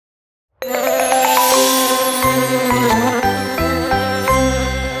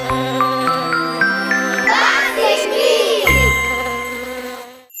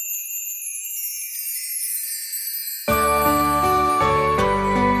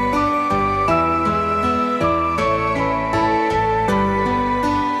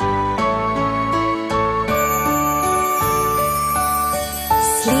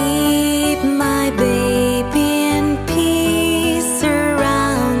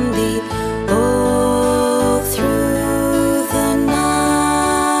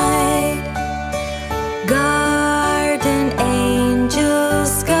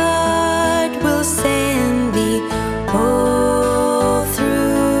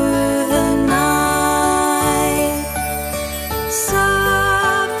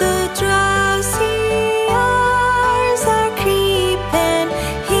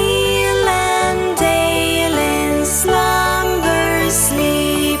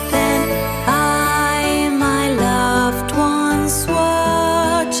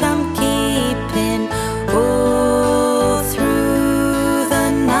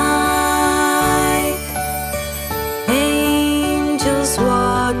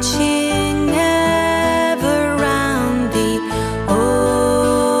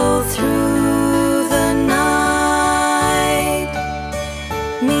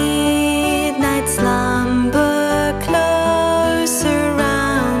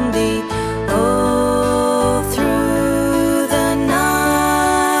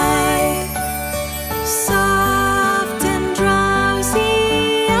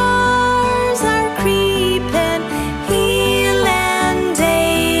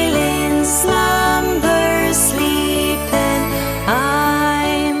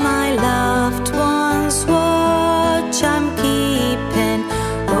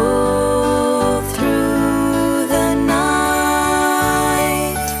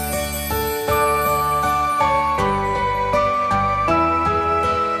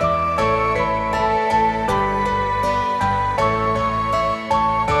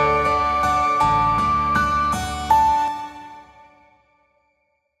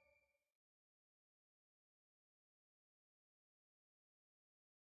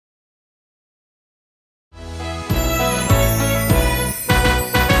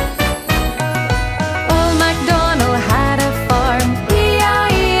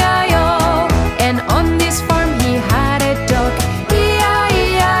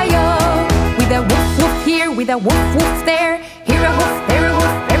a woof woof there. Here a hoof, there a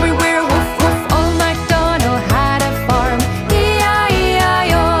hoof, everywhere woof woof. Old MacDonald had a farm,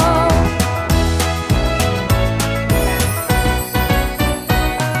 E-I-E-I-O.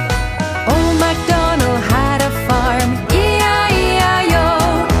 Old MacDonald had a farm, E-I-E-I-O.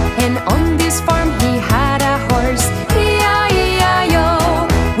 And on this farm he had a horse, E-I-E-I-O.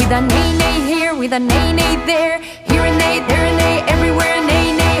 With a neigh-neigh here, with a neigh-neigh there. Here a neigh, there a neigh, everywhere a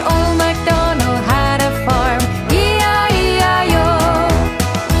neigh-neigh. Old MacDonald had a farm, E-I-E-I-O.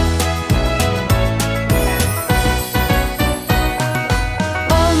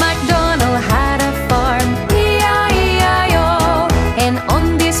 Old MacDonald had a farm, E-I-E-I-O. And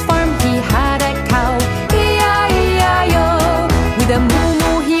on this farm he had a cow, E-I-E-I-O. With a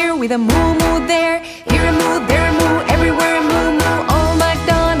moo-moo here, with a moo-moo there. Here a moo, there a moo, everywhere a moo-moo. Old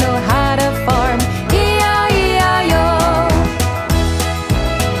MacDonald had a farm, E-I-E-I-O.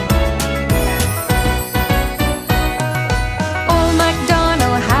 Old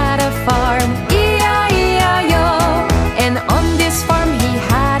MacDonald had a farm, E-I-E-I-O. And on this farm he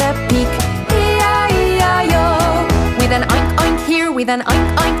had a pig, E-I-E-I-O. With an oink oink here, with an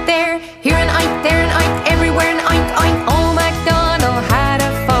oink oink there. Here an oink, there an oink, everywhere an oink oink. Old MacDonald had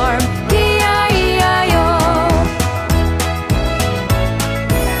a farm, E-I-E-I-O.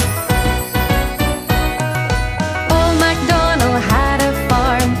 Old MacDonald had a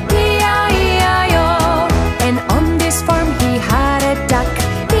farm, E-I-E-I-O. And on this farm he had a duck,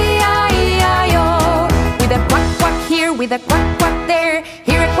 E-I-E-I-O. With a quack quack here, with a quack quack there.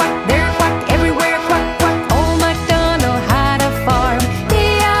 Here a quack, there a quack, everywhere a quack quack. Old MacDonald had a farm,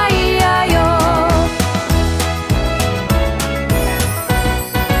 E-I-E-I-O.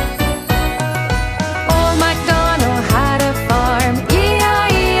 Old MacDonald had a farm,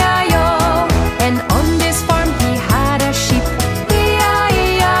 E-I-E-I-O. And on this farm he had a sheep,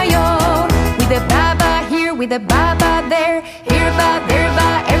 E-I-E-I-O. With a baba here, with a baba there. Here a ba, there a ba,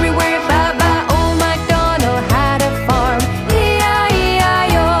 everywhere a baba. Old MacDonald had a farm, E-I-E-I-O.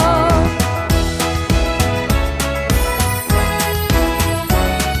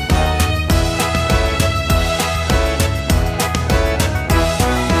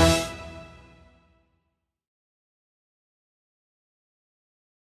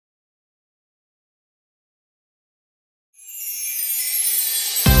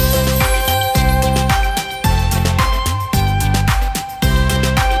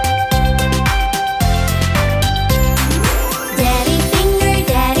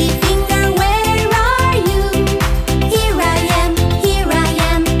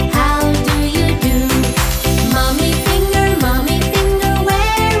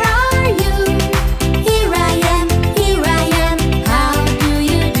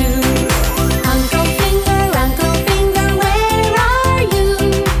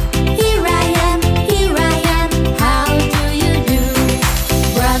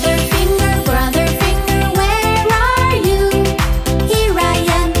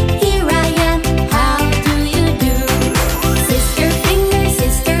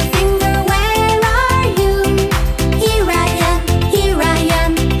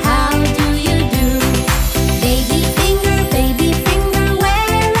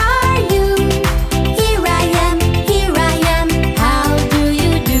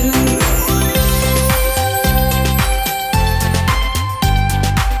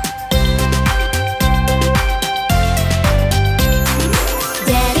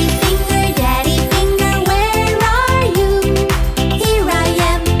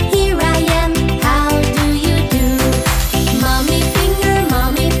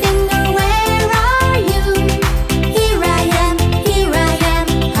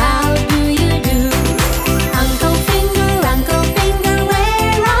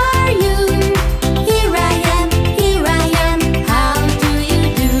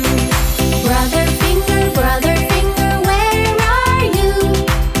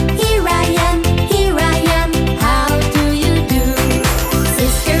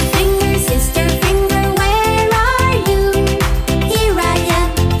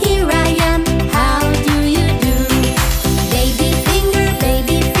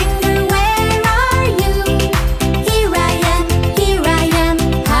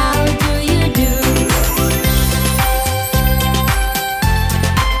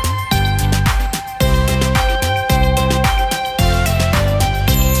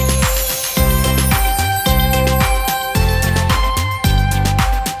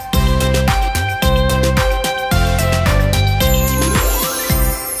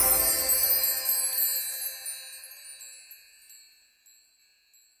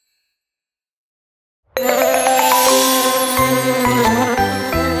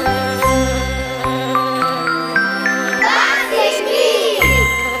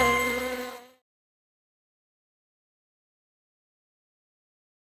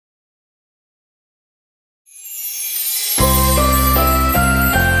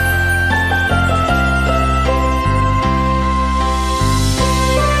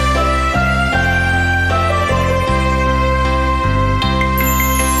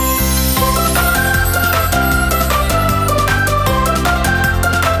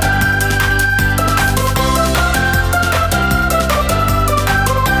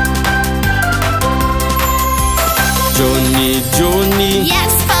 Johnny.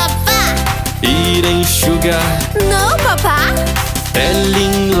 Yes, Papa. Eating sugar. No, Papa.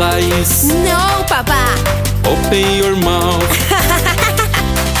 Telling lies. No, Papa. Open your mouth.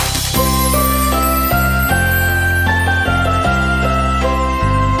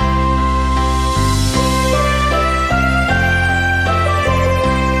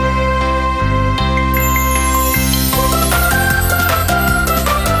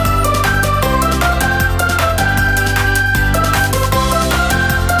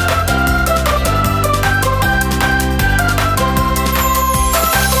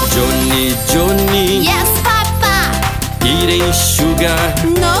 Johnny. Yes, Papa. Eating sugar.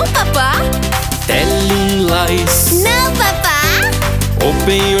 No, Papa. Telling lies. No, Papa.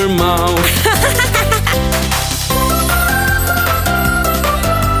 Open your mouth.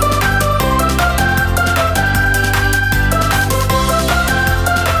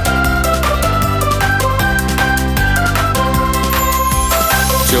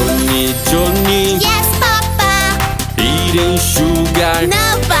 Johnny. Yes, Papa. Eating sugar.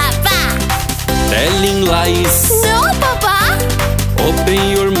 No, Papa. Telling lies. No, Papa. Open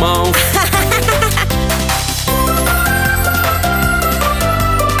your mouth.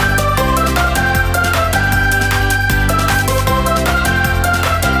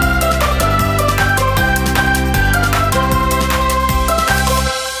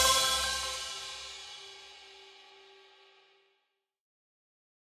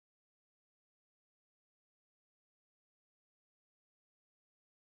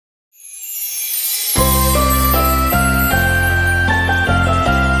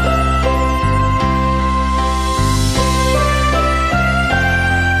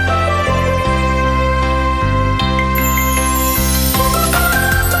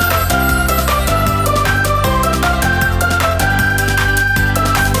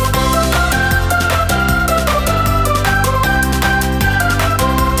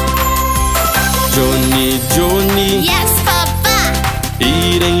 Johnny. Yes, Papa.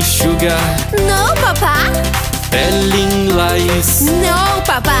 Eating sugar. No, Papa. Telling lies. No,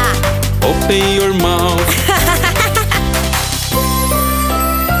 Papa. Open your mouth.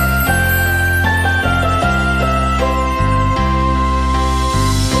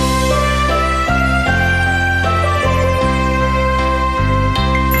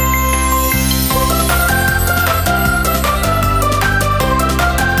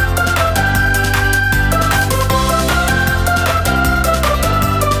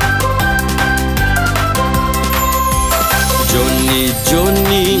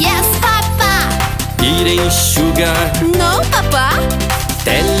 Johnny. Yes, Papa. Eating sugar. No, Papa.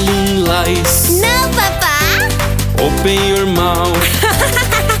 Telling lies. No, Papa. Open your mouth.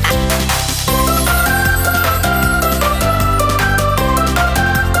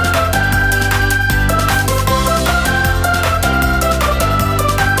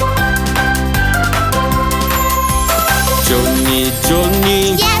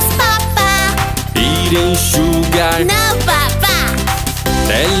 Johnny. Yes, Papa. Eating sugar. No, Papa.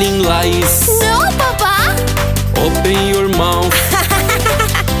 Telling lies. No, Papa. Open your mouth.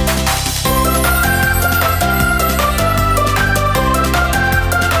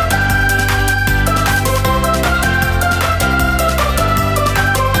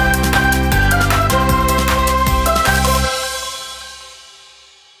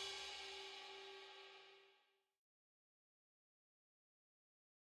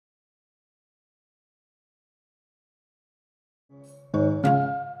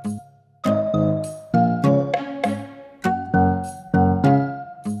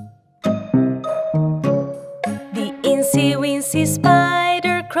 The incy-wincy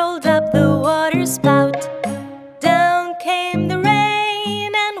spider crawled up the water spout. Down came the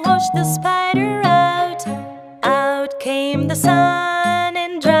rain and washed the spider out. Out came the sun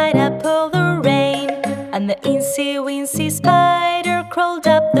and dried up all the rain. And the incy-wincy spider crawled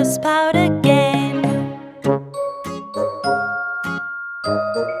up the spout again.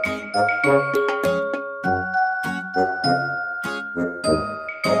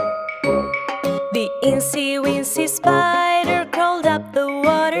 The incy-wincy spider crawled up the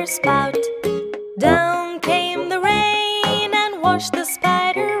water spout. Down came the rain and washed the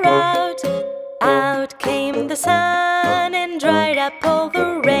spider out. Out came the sun and dried up all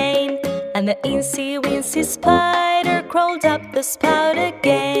the rain. And the incy-wincy spider crawled up the spout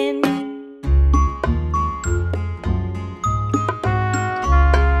again.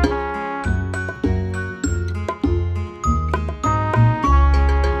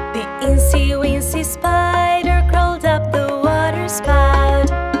 The incy-wincy spider crawled up the water spout.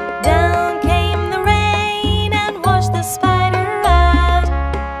 Down came the rain and washed the spider out.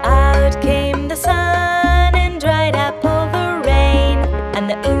 Out came the sun and dried up all the and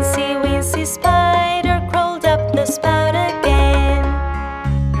the incy-wincy spider crawled up the spout again.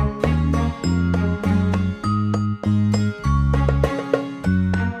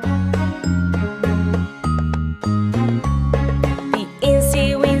 The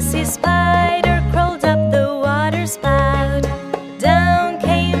incy-wincy spider crawled up the water spout. Down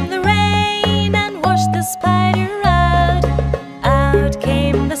came the rain and washed the spider out. Out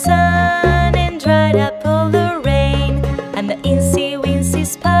came the sun and dried up all the rain, and the incy-wincy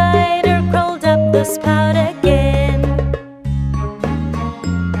spider crawled up the spout again.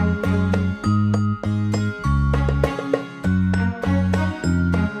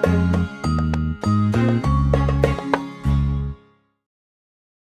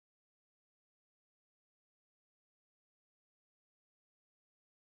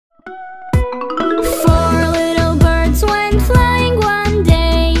 Four little birds went flying one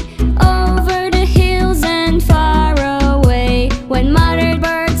day over the hills and far away. When mother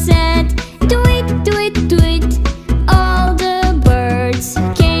bird said, "Tweet, tweet, tweet," all the birds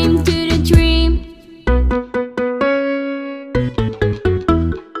came to the tree.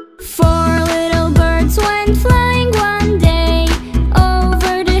 Four little birds went flying one day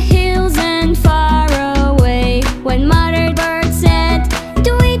over the hills and far away. When mother bird said,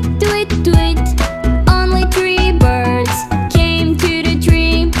 "Tweet, tweet, tweet," only three birds came to the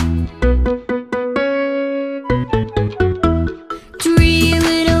tree. Three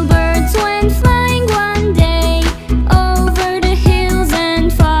little birds went flying one day over the hills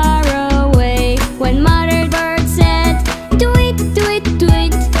and far away. When mother bird said, "Tweet, tweet,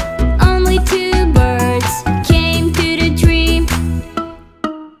 tweet," only two birds came to the tree.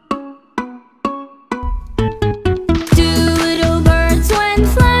 Two little birds went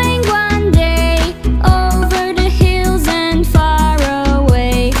flying one day over the hills and far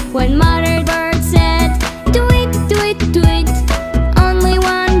away. When mother bird said, "Tweet, tweet, tweet," only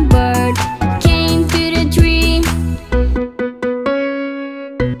one bird came to the tree.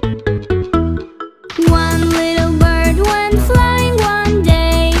 One little bird went flying one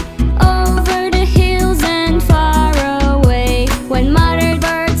day over the hills and far away. When mother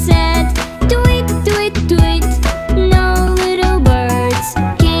bird said, "Tweet, tweet, tweet," no little birds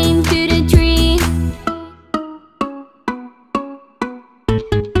came to the tree.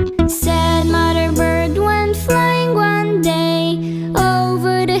 Sad mother bird went flying one day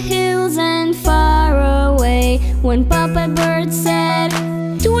over the